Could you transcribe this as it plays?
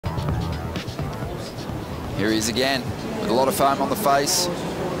Here he is again, with a lot of foam on the face.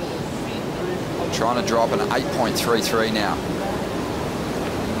 Trying to drop an 8.33 now.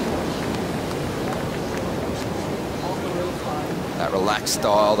 That relaxed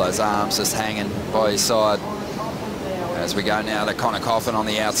style, those arms just hanging by his side. As we go now to Coffin on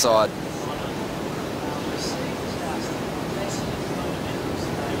the outside.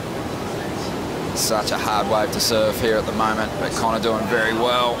 Such a hard wave to surf here at the moment, but Connor doing very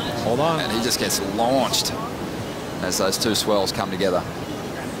well. Hold on. And he just gets launched as those two swells come together.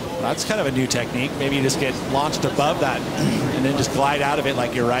 That's kind of a new technique. Maybe you just get launched above that and then just glide out of it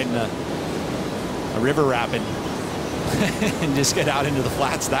like you're riding a river rapid and just get out into the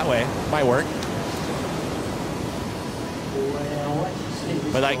flats that way. Might work.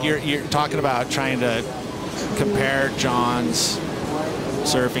 But like you're talking about trying to compare John's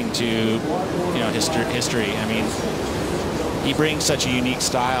surfing to, you know, history. I mean, he brings such a unique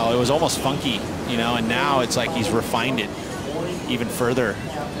style. It was almost funky, you know, and now it's like he's refined it even further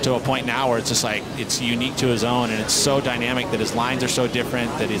to a point now where it's just like it's unique to his own, and it's so dynamic that his lines are so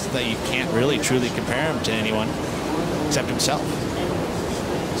different that you can't really truly compare him to anyone except himself.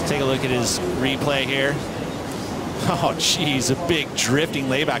 Let's take a look at his replay here. Oh, geez, a big drifting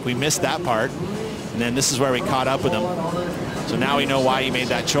layback. We missed that part, and then this is where we caught up with him. So now we know why he made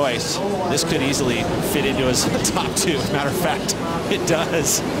that choice. This could easily fit into his top two. As a matter of fact, it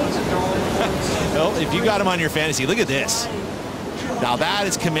does. Well, if you got him on your fantasy, look at this. Now that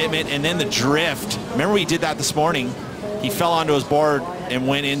is commitment, and then the drift. Remember we did that this morning. He fell onto his board and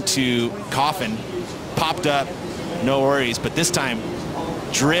went into Coffin, popped up, no worries, but this time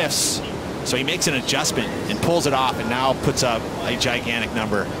drifts. So he makes an adjustment and pulls it off and now puts up a gigantic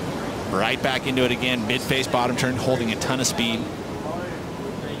number. Right back into it again, mid-face bottom turn, holding a ton of speed.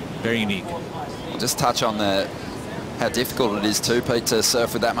 Very unique. I'll just touch on how difficult it is too, Pete, to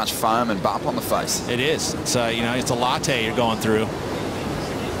surf with that much foam and bump on the face. It is. It's you know, it's a latte you're going through.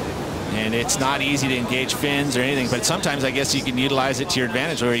 And it's not easy to engage fins or anything, but sometimes I guess you can utilize it to your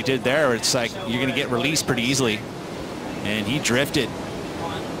advantage, where he did there, where it's like you're going to get released pretty easily. And he drifted.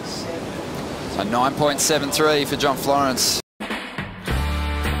 A 9.73 for John Florence.